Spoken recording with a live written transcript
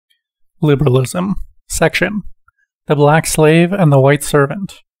Liberalism. Section. The Black Slave and the White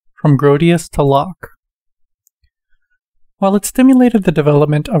Servant. From Grotius to Locke. While it stimulated the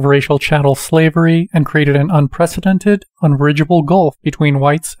development of racial chattel slavery and created an unprecedented, unbridgeable gulf between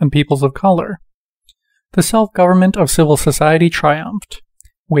whites and peoples of color, the self-government of civil society triumphed,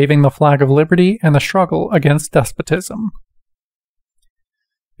 waving the flag of liberty and the struggle against despotism.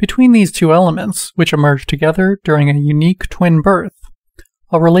 Between these two elements, which emerged together during a unique twin birth,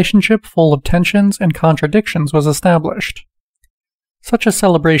 a relationship full of tensions and contradictions was established. Such a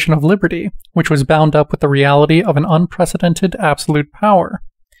celebration of liberty, which was bound up with the reality of an unprecedented absolute power,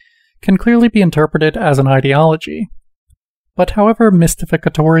 can clearly be interpreted as an ideology. But however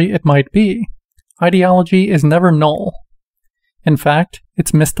mystificatory it might be, ideology is never null. In fact,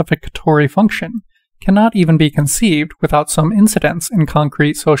 its mystificatory function cannot even be conceived without some incidence in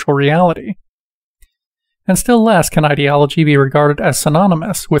concrete social reality. And still less can ideology be regarded as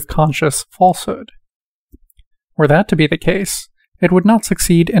synonymous with conscious falsehood. Were that to be the case, it would not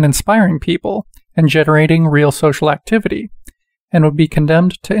succeed in inspiring people and generating real social activity, and would be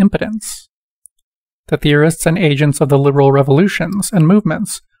condemned to impotence. The theorists and agents of the liberal revolutions and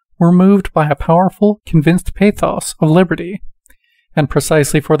movements were moved by a powerful, convinced pathos of liberty, and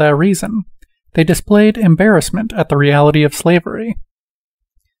precisely for that reason, they displayed embarrassment at the reality of slavery.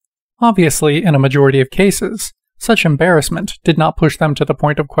 Obviously, in a majority of cases, such embarrassment did not push them to the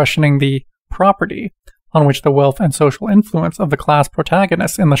point of questioning the property on which the wealth and social influence of the class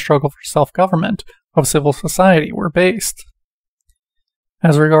protagonists in the struggle for self-government of civil society were based.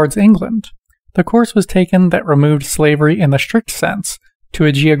 As regards England, the course was taken that removed slavery in the strict sense to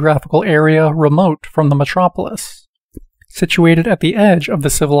a geographical area remote from the metropolis, situated at the edge of the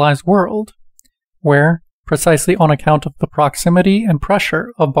civilized world, where, precisely on account of the proximity and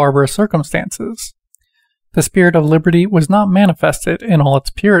pressure of barbarous circumstances, the spirit of liberty was not manifested in all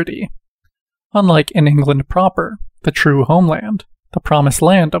its purity, unlike in England proper, the true homeland, the promised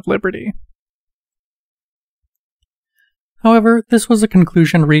land of liberty. However, this was a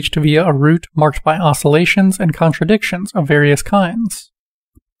conclusion reached via a route marked by oscillations and contradictions of various kinds.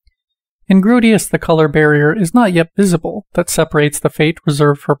 In Grotius, the color barrier is not yet visible that separates the fate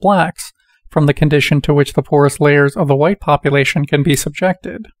reserved for blacks from the condition to which the poorest layers of the white population can be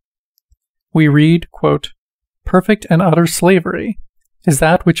subjected. We read, quote, "Perfect and utter slavery is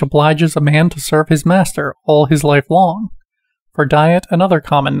that which obliges a man to serve his master all his life long, for diet and other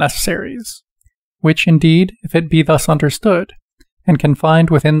common necessaries, which indeed, if it be thus understood, and confined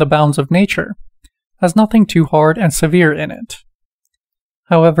within the bounds of nature, has nothing too hard and severe in it."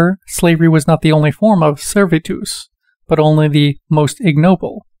 However, slavery was not the only form of servitus, but only the most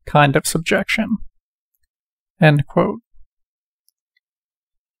ignoble kind of subjection. End quote.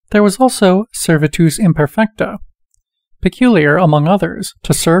 There was also servitus imperfecta, peculiar, among others,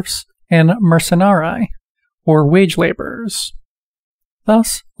 to serfs and mercenarii, or wage laborers.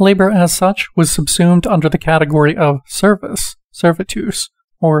 Thus, labor as such was subsumed under the category of service, servitus,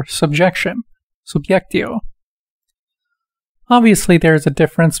 or subjection, subjectio. Obviously, there is a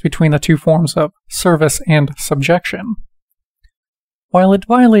difference between the two forms of service and subjection. While it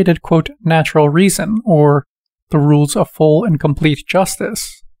violated, quote, natural reason, or the rules of full and complete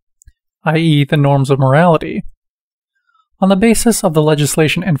justice, i.e. the norms of morality, on the basis of the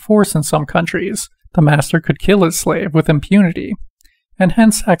legislation in force in some countries, the master could kill his slave with impunity, and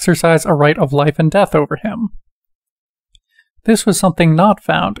hence exercise a right of life and death over him. This was something not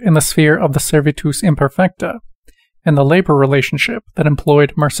found in the sphere of the servitus imperfecta, and the labor relationship that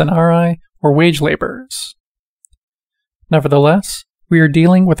employed mercenarii or wage laborers. Nevertheless, we are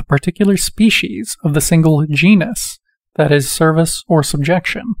dealing with a particular species of the single genus, that is, service or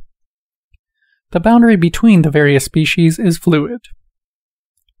subjection. The boundary between the various species is fluid.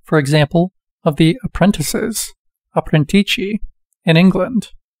 For example, of the apprentices, apprentici, in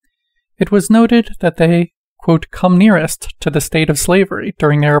England, it was noted that they, quote, come nearest to the state of slavery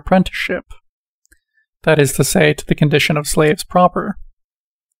during their apprenticeship, that is to say, to the condition of slaves proper.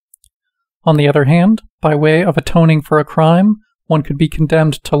 On the other hand, by way of atoning for a crime, one could be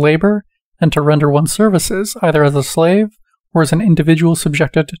condemned to labor and to render one's services either as a slave or as an individual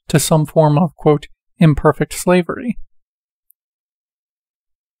subjected to some form of, quote, imperfect slavery.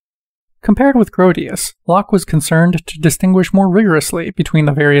 Compared with Grotius, Locke was concerned to distinguish more rigorously between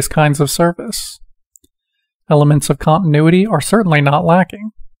the various kinds of service. Elements of continuity are certainly not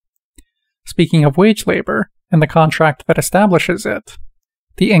lacking. Speaking of wage labor and the contract that establishes it,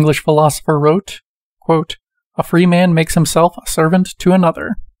 the English philosopher wrote, quote, "A free man makes himself a servant to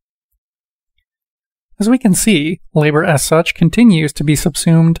another." As we can see, labor as such continues to be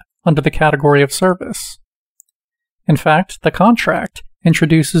subsumed under the category of service. In fact, the contract,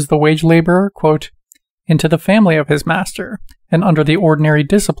 introduces the wage laborer, quote, into the family of his master, and under the ordinary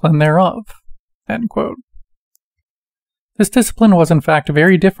discipline thereof, end quote. This discipline was in fact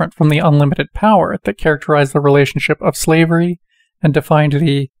very different from the unlimited power that characterized the relationship of slavery and defined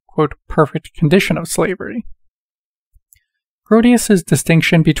the, quote, perfect condition of slavery. Grotius's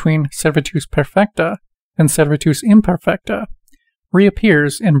distinction between servitus perfecta and servitus imperfecta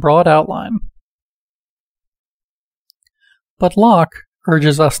reappears in broad outline. But Locke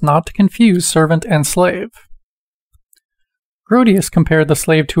urges us not to confuse servant and slave. Grotius compared the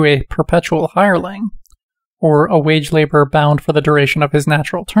slave to a perpetual hireling, or a wage laborer bound for the duration of his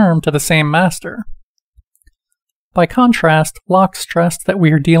natural term to the same master. By contrast, Locke stressed that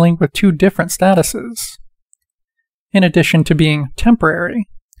we are dealing with two different statuses. In addition to being temporary,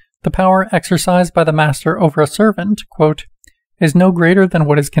 the power exercised by the master over a servant, quote, is no greater than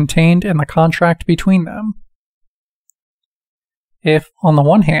what is contained in the contract between them. If, on the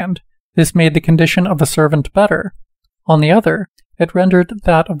one hand, this made the condition of the servant better, on the other, it rendered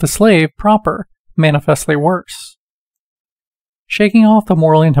that of the slave proper manifestly worse. Shaking off the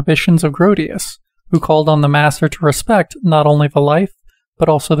moral inhibitions of Grotius, who called on the master to respect not only the life, but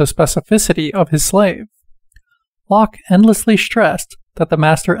also the specificity of his slave, Locke endlessly stressed that the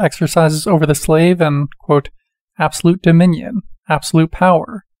master exercises over the slave an, quote, absolute dominion, absolute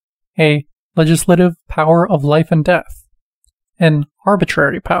power, a legislative power of life and death, an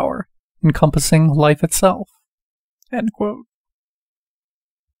arbitrary power encompassing life itself, end quote.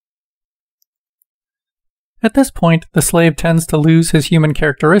 At this point, the slave tends to lose his human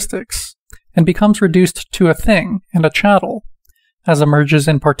characteristics and becomes reduced to a thing and a chattel, as emerges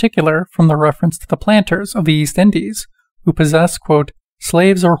in particular from the reference to the planters of the East Indies, who possess, quote,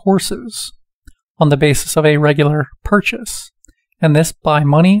 slaves or horses, on the basis of a regular purchase, and this by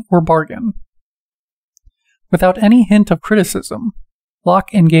money or bargain. Without any hint of criticism,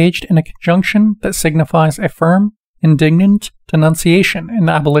 Locke engaged in a conjunction that signifies a firm, indignant denunciation in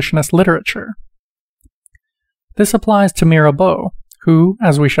abolitionist literature. This applies to Mirabeau, who,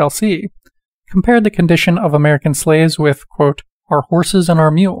 as we shall see, compared the condition of American slaves with, quote, our horses and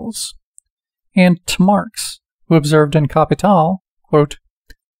our mules, and to Marx, who observed in Capital, quote,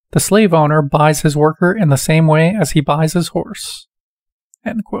 the slave owner buys his worker in the same way as he buys his horse,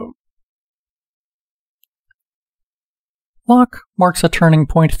 end quote. Locke marks a turning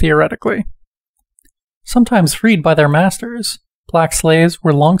point theoretically. Sometimes freed by their masters, black slaves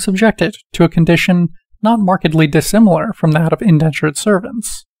were long subjected to a condition not markedly dissimilar from that of indentured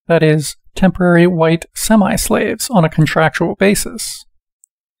servants, that is, temporary white semi-slaves on a contractual basis.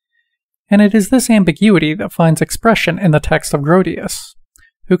 And it is this ambiguity that finds expression in the text of Grotius,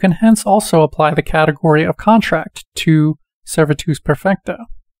 who can hence also apply the category of contract to servitus perfecta.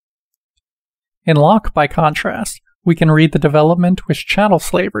 In Locke, by contrast, we can read the development which chattel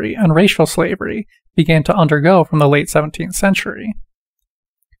slavery and racial slavery began to undergo from the late 17th century.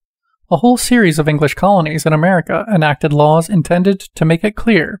 A whole series of English colonies in America enacted laws intended to make it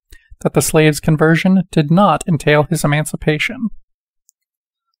clear that the slave's conversion did not entail his emancipation.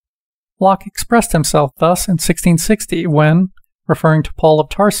 Locke expressed himself thus in 1660 when, referring to Paul of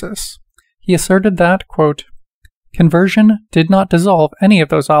Tarsus, he asserted that, quote, conversion did not dissolve any of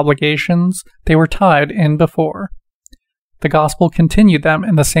those obligations they were tied in before. The gospel continued them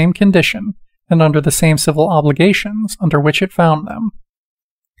in the same condition and under the same civil obligations under which it found them.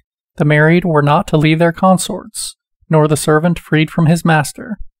 The married were not to leave their consorts, nor the servant freed from his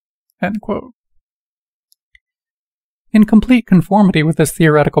master. End quote. In complete conformity with this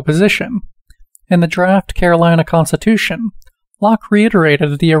theoretical position, in the draft Carolina Constitution, Locke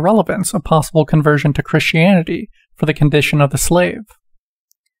reiterated the irrelevance of possible conversion to Christianity for the condition of the slave.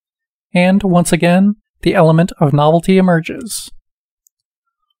 And, once again, the element of novelty emerges.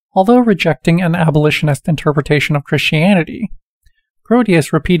 Although rejecting an abolitionist interpretation of Christianity,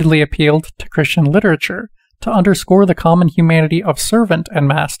 Grotius repeatedly appealed to Christian literature to underscore the common humanity of servant and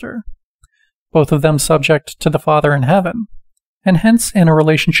master, both of them subject to the Father in heaven, and hence in a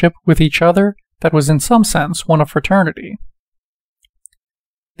relationship with each other that was in some sense one of fraternity.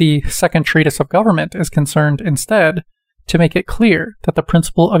 The second treatise of government is concerned, instead, to make it clear that the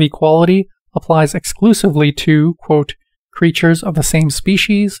principle of equality applies exclusively to, quote, creatures of the same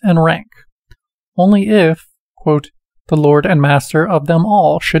species and rank, only if, quote, the Lord and Master of them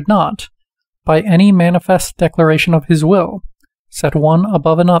all should not, by any manifest declaration of his will, set one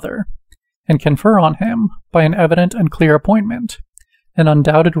above another, and confer on him, by an evident and clear appointment, an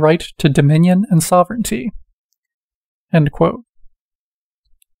undoubted right to dominion and sovereignty. End quote.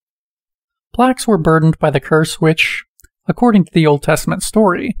 Blacks were burdened by the curse which, according to the Old Testament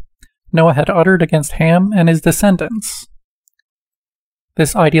story, Noah had uttered against Ham and his descendants.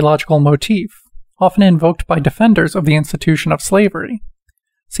 This ideological motif, often invoked by defenders of the institution of slavery,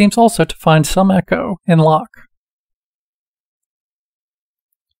 seems also to find some echo in Locke.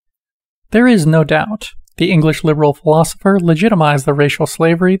 There is no doubt the English liberal philosopher legitimized the racial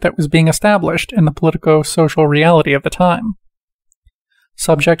slavery that was being established in the politico-social reality of the time.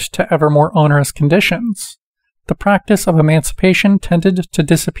 Subject to ever more onerous conditions, the practice of emancipation tended to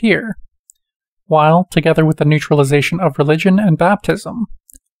disappear, while, together with the neutralization of religion and baptism,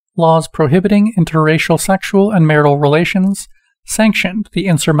 laws prohibiting interracial sexual and marital relations sanctioned the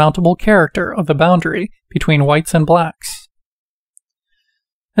insurmountable character of the boundary between whites and blacks.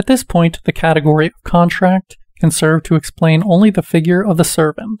 At this point, the category of contract can serve to explain only the figure of the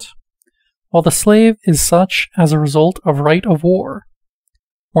servant, while the slave is such as a result of right of war,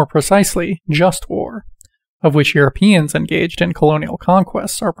 more precisely, just war, of which Europeans engaged in colonial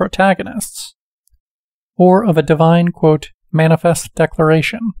conquests are protagonists, or of a divine, quote, manifest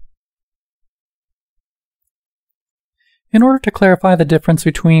declaration. In order to clarify the difference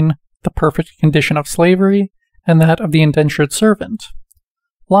between the perfect condition of slavery and that of the indentured servant,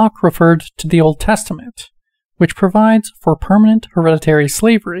 Locke referred to the Old Testament, which provides for permanent hereditary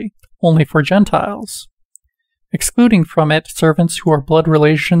slavery only for Gentiles, excluding from it servants who are blood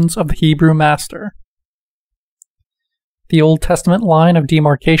relations of the Hebrew master. The Old Testament line of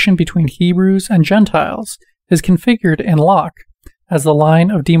demarcation between Hebrews and Gentiles is configured in Locke as the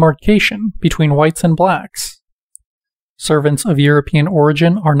line of demarcation between whites and blacks. Servants of European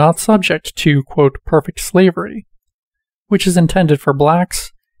origin are not subject to, quote, perfect slavery, which is intended for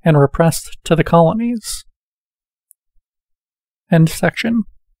blacks and repressed to the colonies. End section.